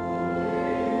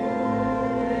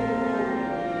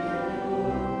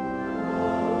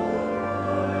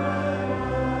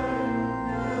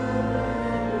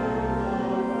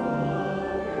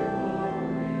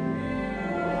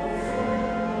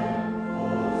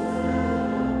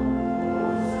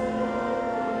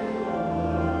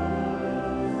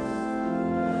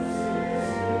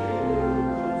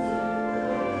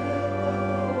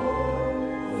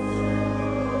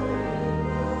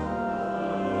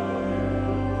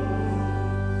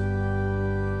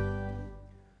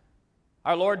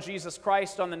 Our Lord Jesus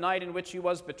Christ, on the night in which he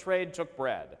was betrayed, took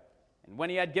bread, and when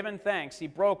he had given thanks, he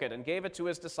broke it and gave it to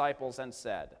his disciples and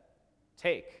said,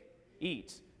 "Take,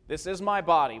 eat, this is my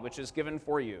body which is given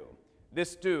for you.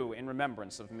 This do in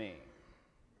remembrance of me."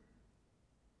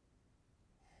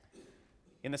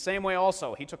 In the same way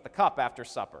also he took the cup after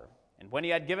supper, and when he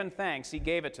had given thanks, he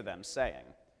gave it to them, saying,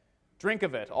 "Drink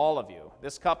of it, all of you.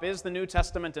 This cup is the New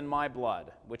Testament in my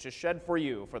blood, which is shed for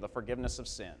you for the forgiveness of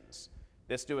sins.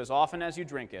 This do as often as you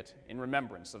drink it in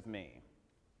remembrance of me."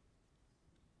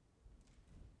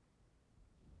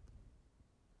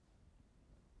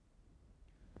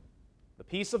 The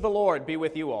peace of the Lord be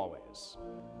with you always.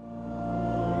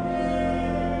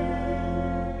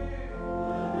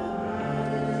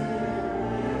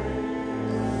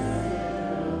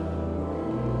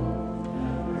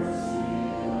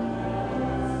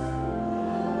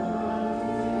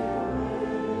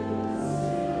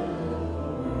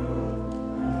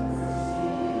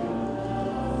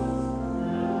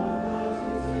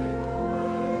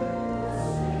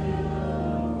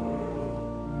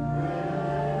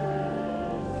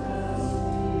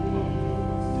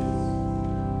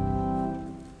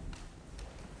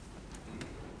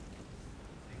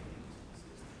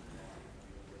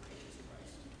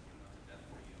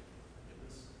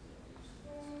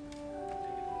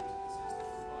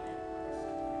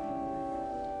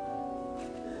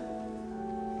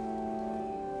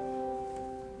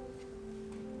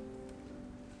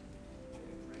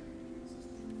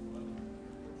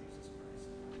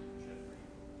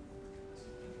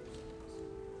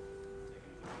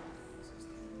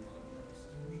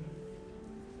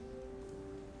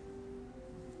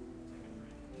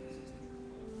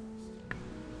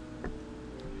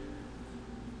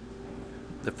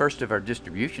 The first of our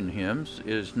distribution hymns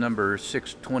is number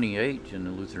 628 in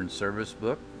the Lutheran Service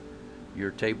Book,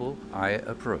 Your Table I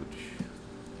Approach.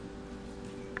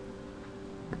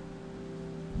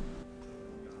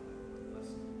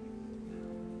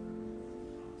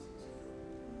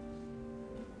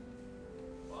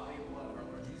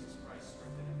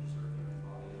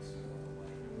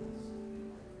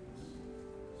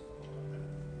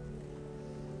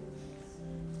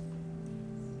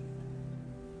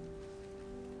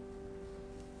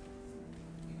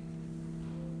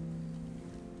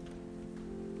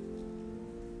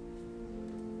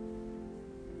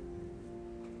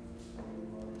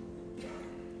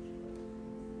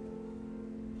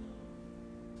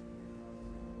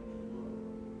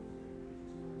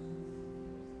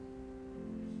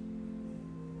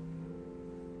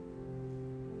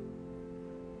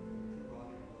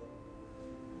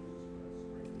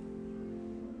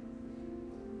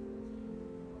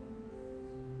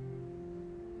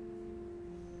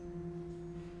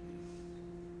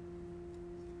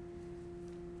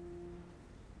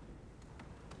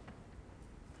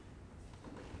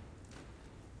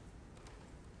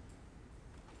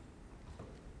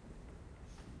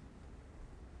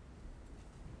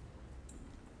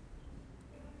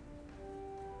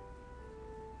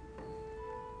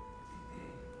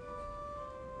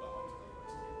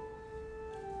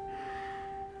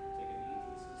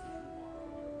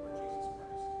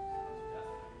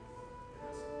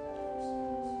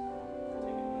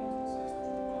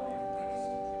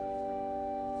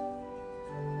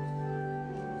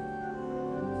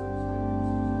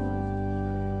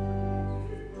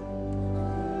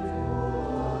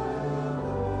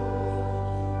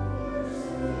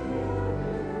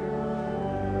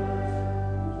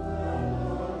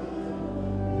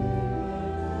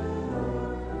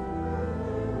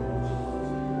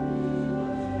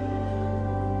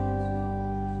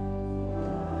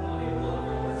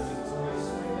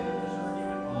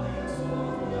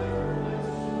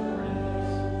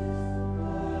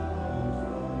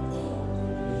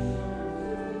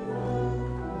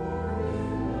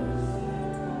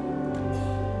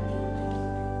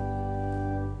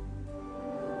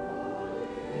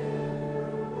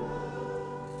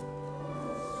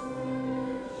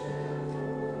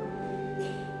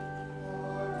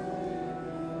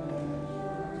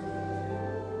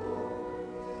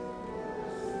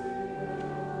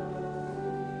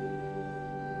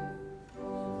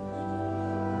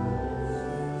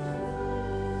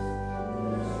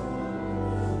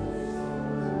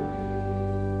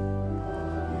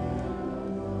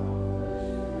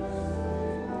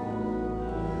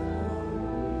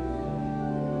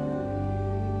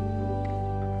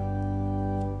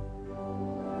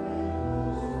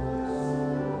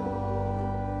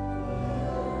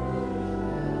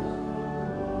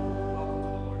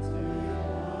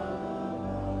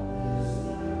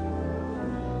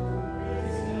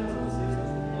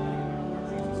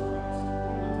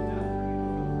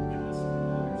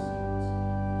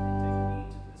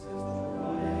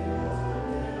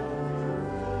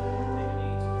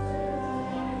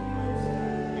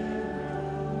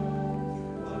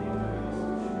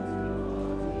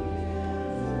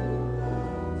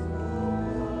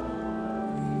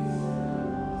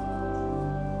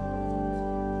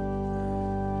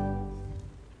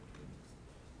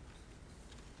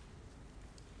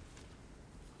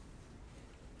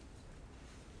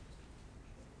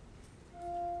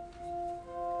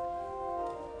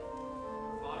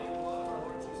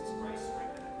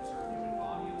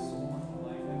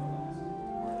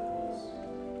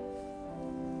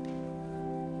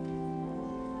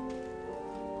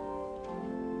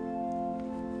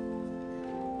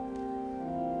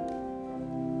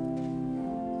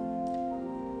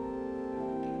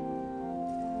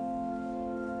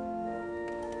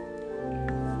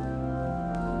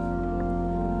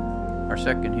 Our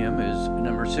second hymn is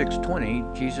number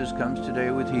 620, Jesus Comes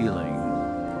Today with Healing.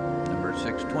 Number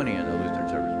 620 in the Lutheran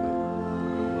Service Book.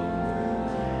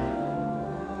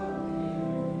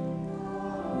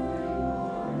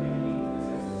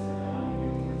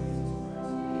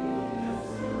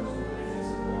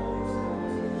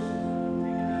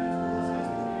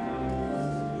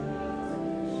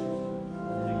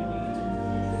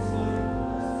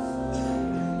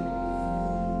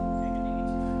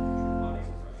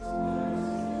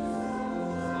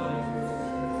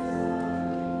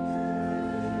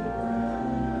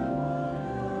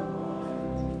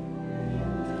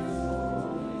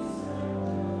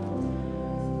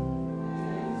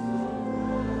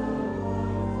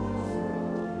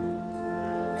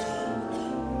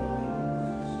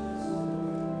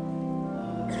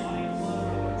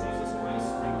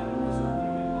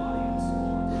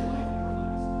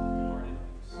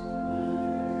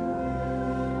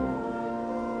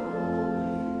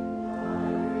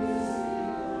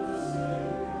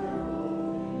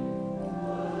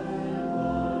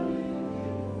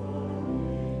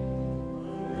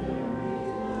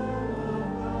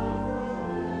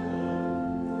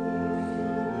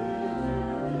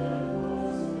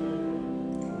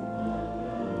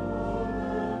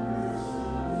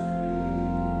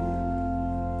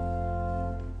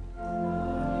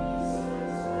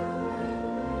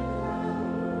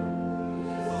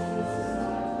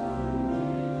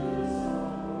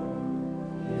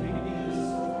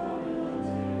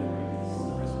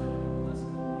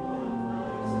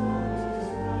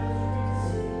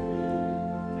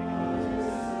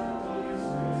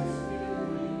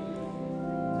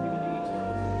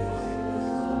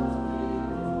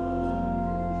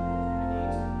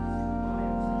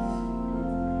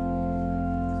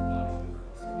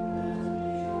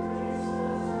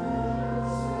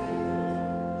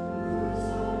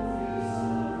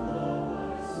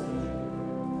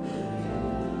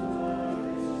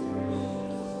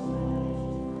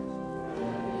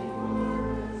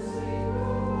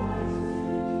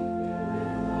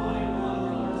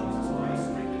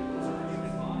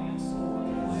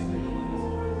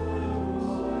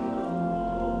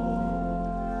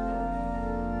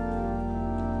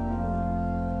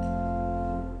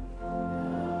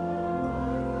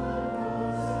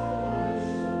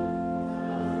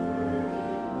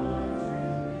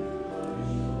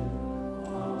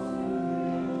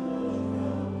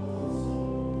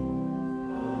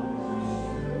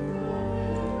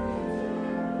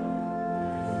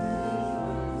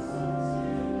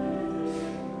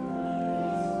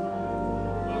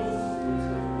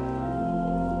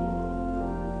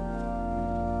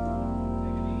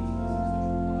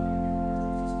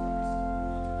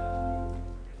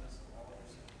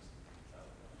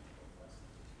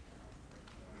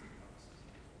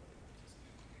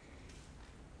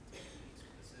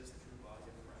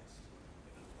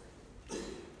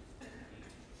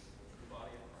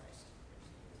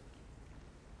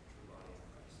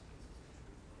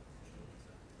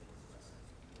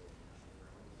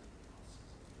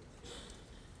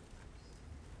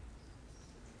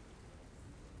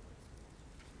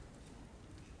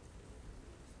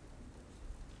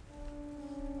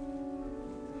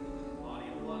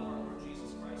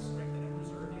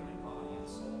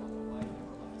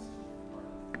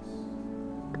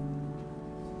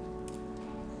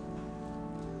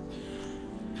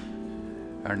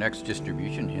 Our next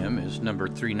distribution hymn is number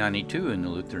 392 in the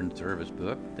Lutheran Service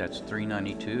Book. That's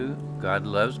 392, God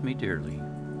Loves Me Dearly.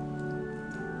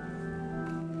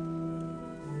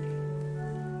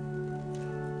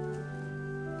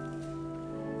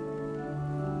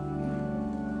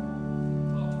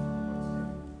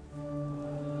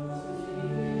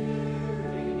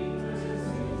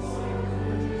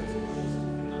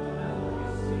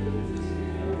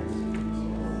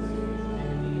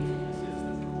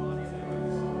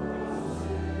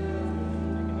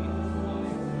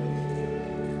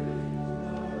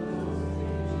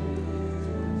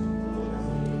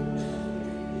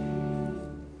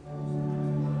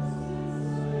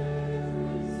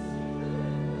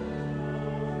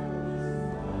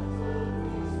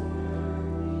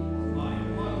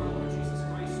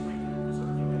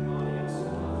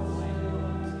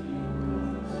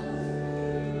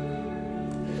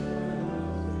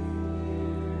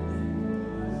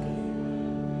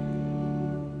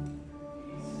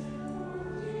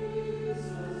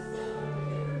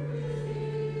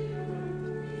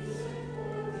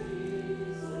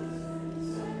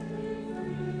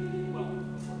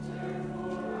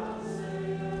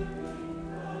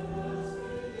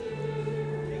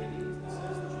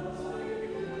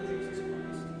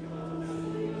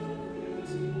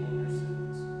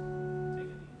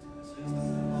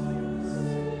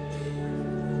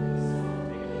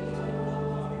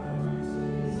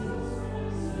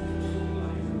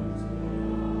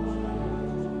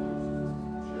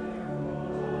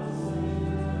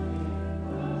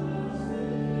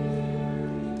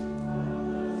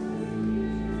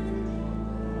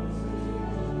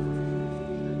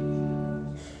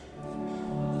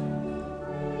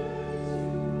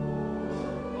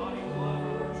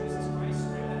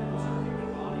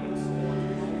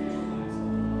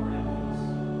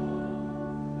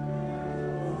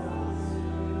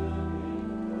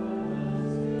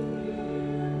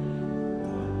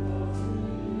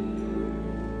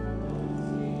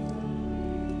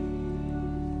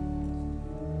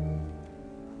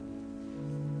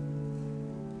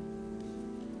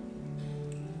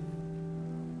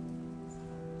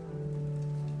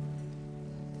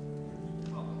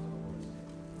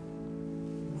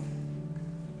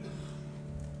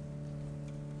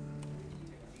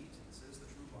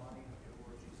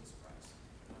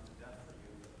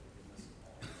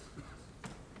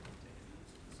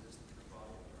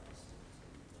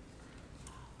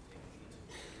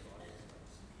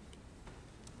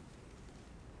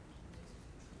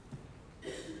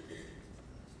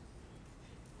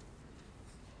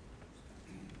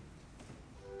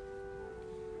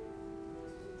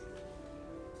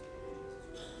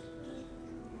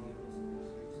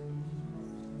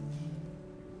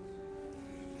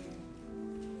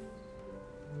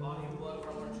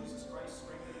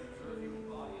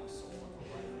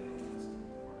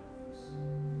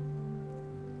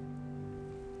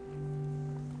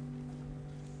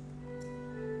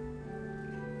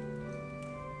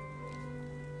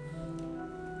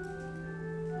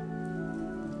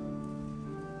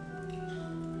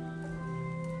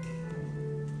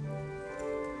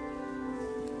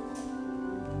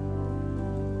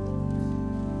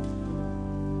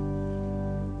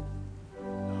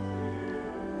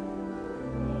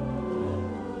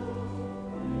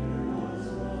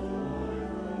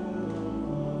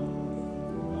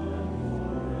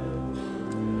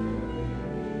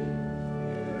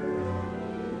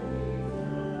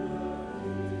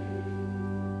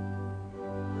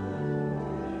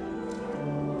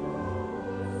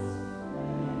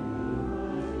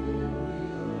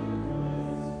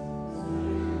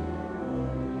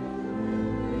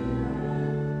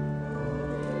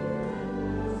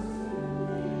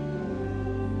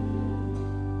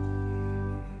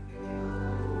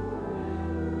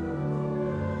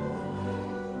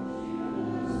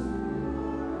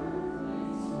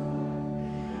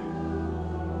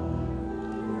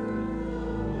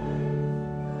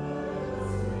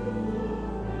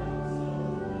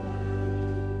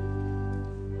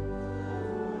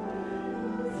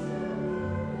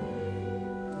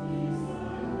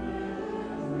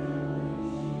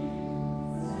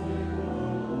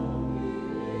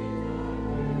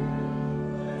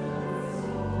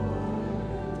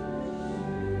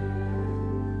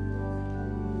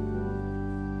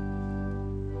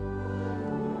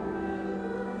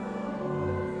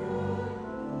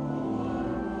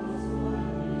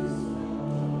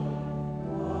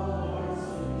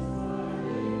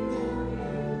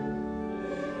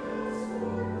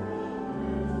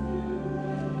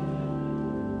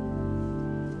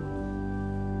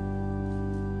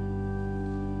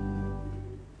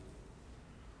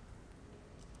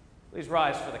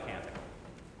 rise for the canticle.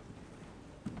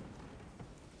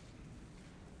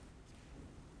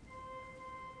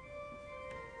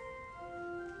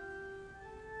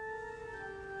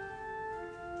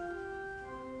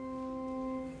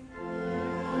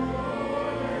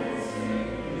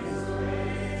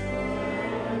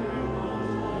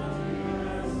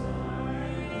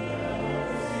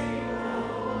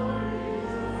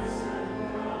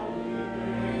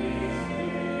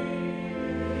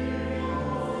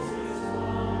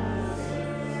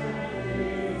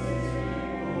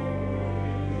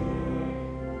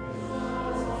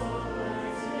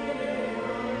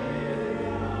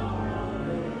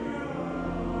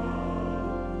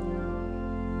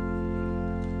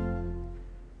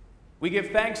 We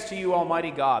give thanks to you, Almighty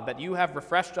God, that you have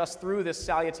refreshed us through this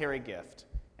salutary gift.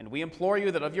 And we implore you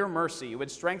that of your mercy you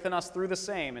would strengthen us through the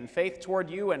same in faith toward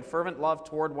you and fervent love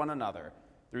toward one another.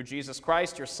 Through Jesus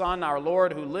Christ, your Son, our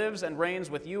Lord, who lives and reigns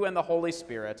with you and the Holy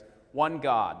Spirit, one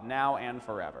God, now and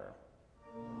forever.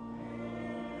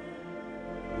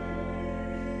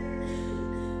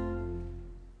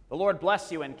 The Lord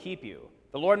bless you and keep you.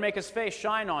 The Lord make his face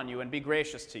shine on you and be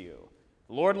gracious to you.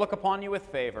 The Lord look upon you with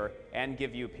favor and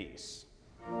give you peace.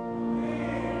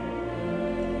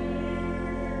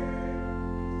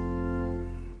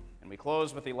 And we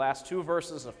close with the last two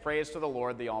verses of praise to the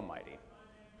Lord the Almighty.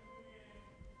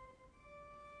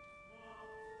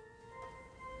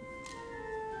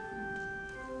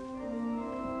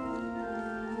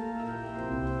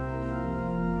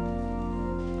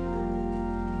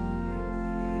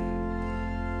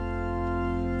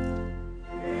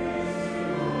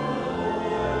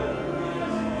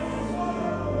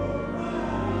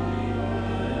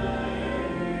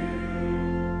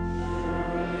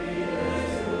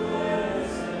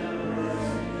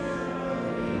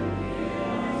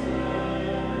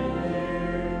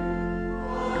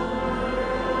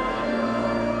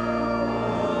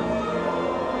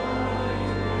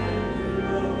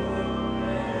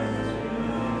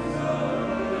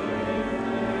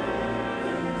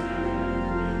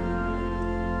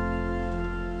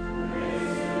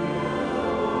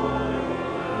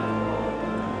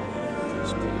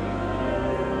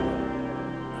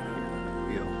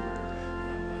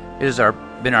 It has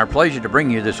been our pleasure to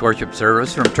bring you this worship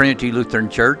service from Trinity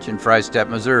Lutheran Church in Freistatt,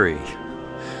 Missouri.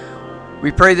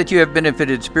 We pray that you have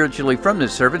benefited spiritually from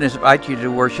this service and invite you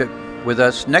to worship with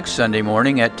us next Sunday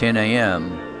morning at 10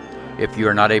 a.m. If you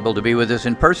are not able to be with us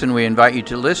in person, we invite you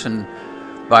to listen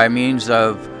by means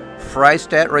of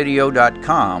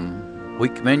FreistattRadio.com. We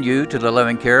commend you to the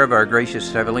loving care of our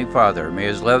gracious Heavenly Father. May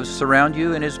His love surround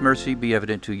you and His mercy be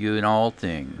evident to you in all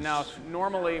things. Now,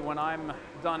 normally when I'm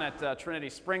done at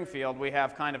Trinity Springfield, we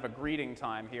have kind of a greeting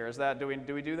time here. Do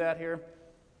we do that here?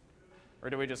 Or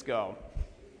do we just go?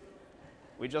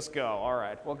 We just go. All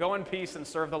right. Well, go in peace and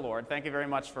serve the Lord. Thank you very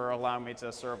much for allowing me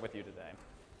to serve with you today.